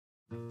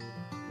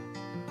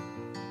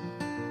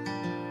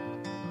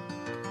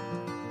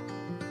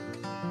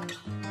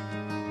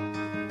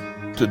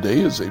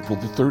Today is April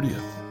the 30th.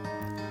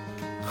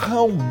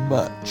 How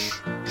much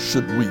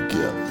should we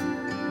give?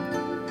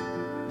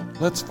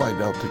 Let's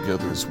find out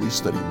together as we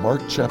study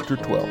Mark chapter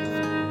 12,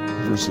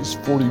 verses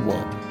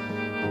 41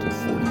 to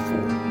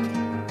 44.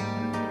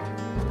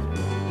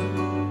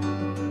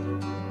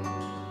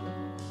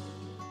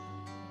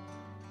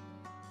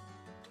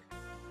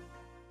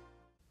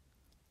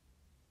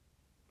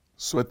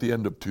 So at the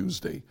end of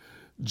Tuesday,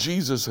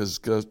 Jesus has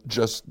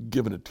just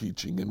given a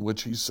teaching in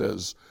which he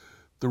says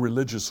the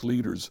religious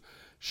leaders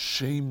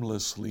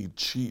shamelessly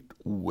cheat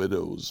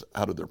widows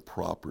out of their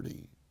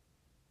property,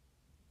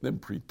 then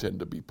pretend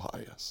to be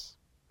pious.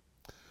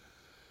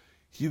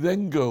 He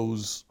then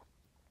goes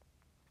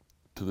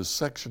to the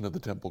section of the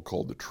temple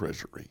called the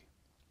treasury.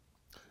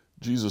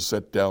 Jesus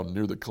sat down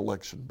near the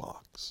collection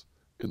box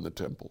in the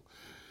temple.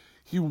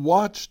 He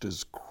watched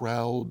as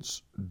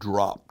crowds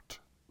dropped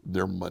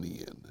their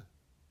money in.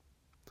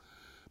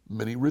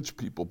 Many rich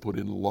people put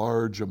in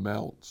large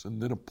amounts, and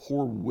then a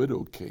poor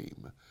widow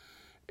came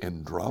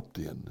and dropped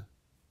in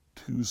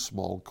 2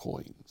 small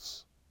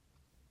coins.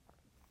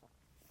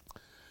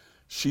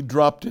 She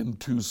dropped in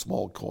 2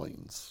 small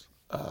coins.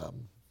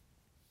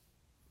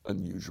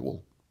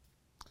 Unusual.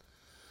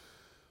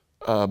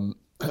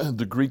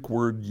 The Greek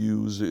word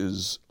used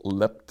is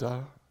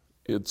lepta.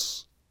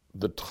 It's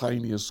the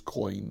tiniest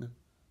coin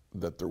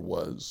that there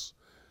was.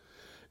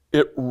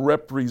 It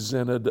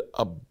represented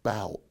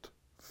about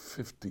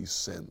 50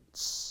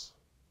 cents.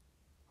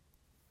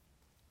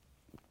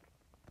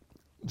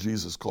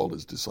 Jesus called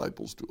his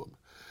disciples to him.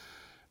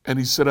 And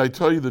he said, I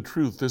tell you the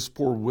truth, this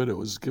poor widow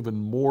has given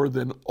more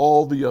than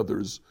all the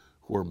others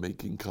who are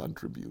making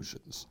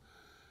contributions.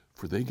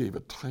 For they gave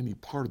a tiny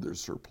part of their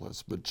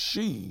surplus, but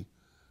she,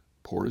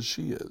 poor as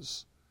she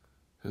is,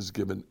 has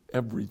given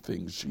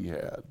everything she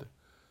had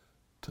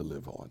to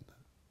live on.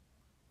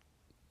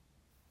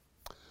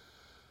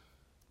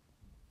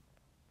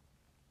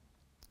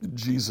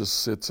 Jesus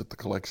sits at the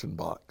collection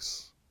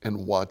box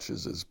and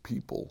watches as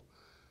people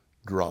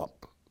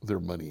drop their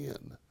money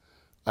in.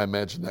 I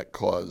imagine that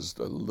caused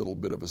a little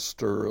bit of a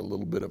stir, a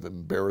little bit of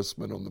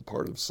embarrassment on the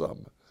part of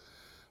some.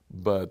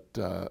 But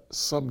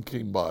some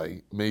came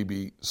by,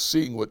 maybe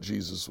seeing what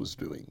Jesus was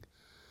doing,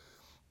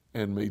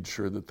 and made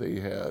sure that they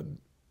had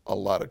a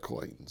lot of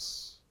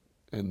coins.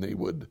 And they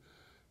would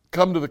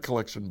come to the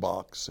collection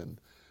box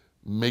and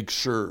make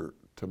sure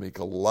to make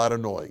a lot of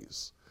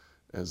noise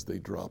as they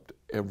dropped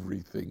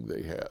everything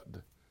they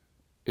had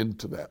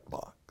into that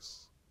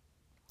box.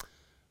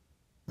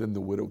 Then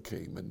the widow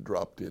came and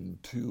dropped in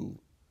 2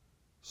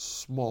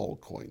 small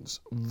coins,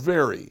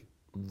 very,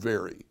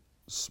 very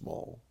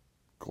small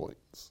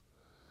coins.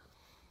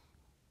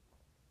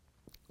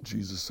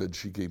 Jesus said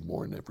she gave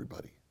more than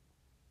everybody.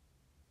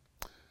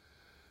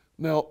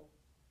 Now,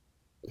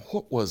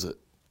 what was it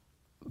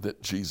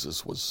that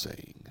Jesus was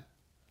saying?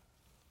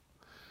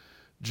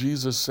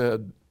 Jesus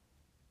said,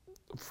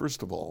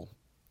 first of all,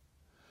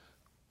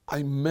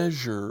 I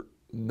measure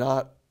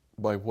not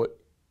by what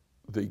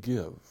they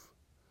give.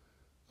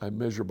 I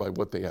measure by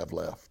what they have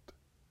left.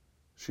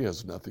 She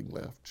has nothing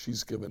left.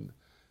 She's given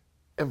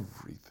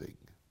everything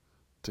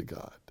to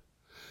God.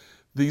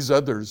 These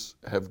others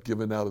have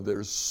given out of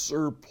their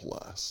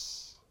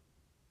surplus.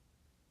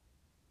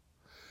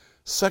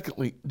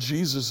 Secondly,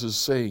 Jesus is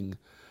saying,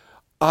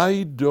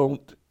 I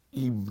don't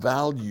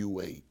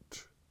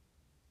evaluate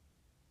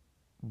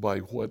by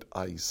what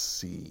I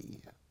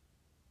see.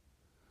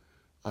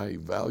 I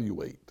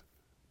evaluate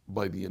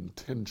by the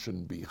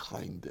intention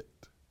behind it.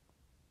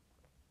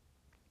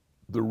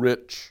 The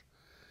rich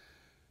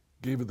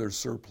gave of their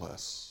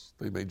surplus.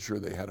 They made sure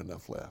they had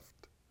enough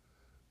left.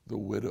 The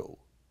widow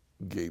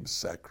gave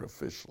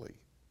sacrificially.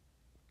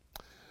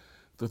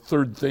 The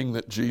third thing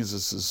that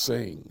Jesus is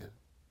saying,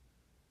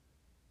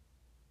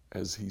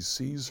 as he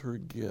sees her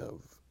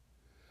give,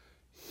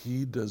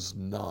 he does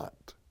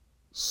not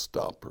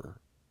stop her.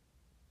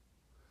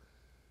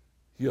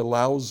 He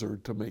allows her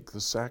to make the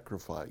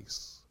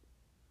sacrifice.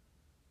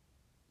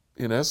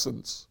 In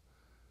essence,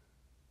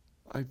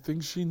 I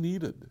think she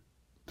needed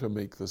to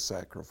make the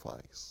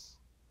sacrifice,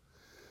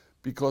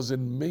 because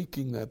in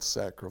making that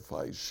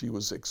sacrifice, she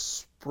was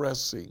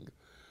expressing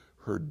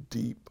her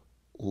deep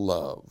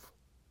love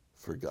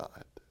for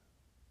God.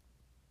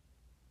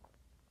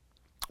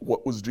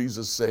 What was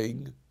Jesus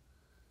saying?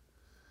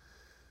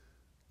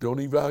 Don't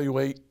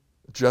evaluate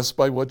just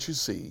by what you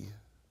see.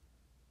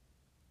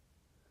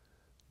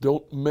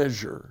 Don't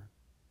measure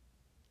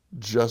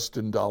just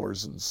in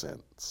dollars and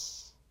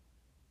cents.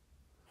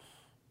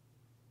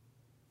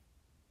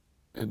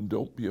 And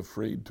don't be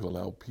afraid to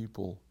allow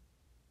people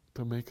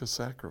to make a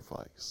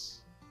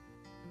sacrifice.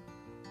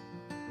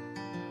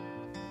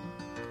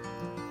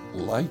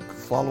 Like,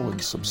 follow,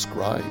 and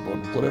subscribe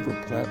on whatever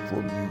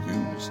platform you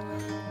use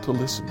to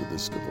listen to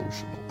this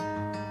devotional.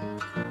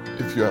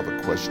 If you have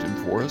a question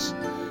for us,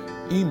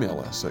 email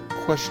us at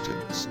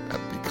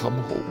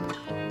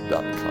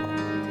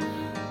questions@becomehope.com.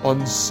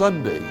 On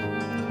Sunday,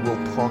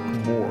 we'll talk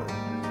more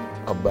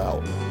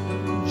about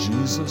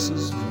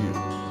Jesus' view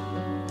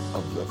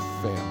of the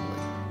family.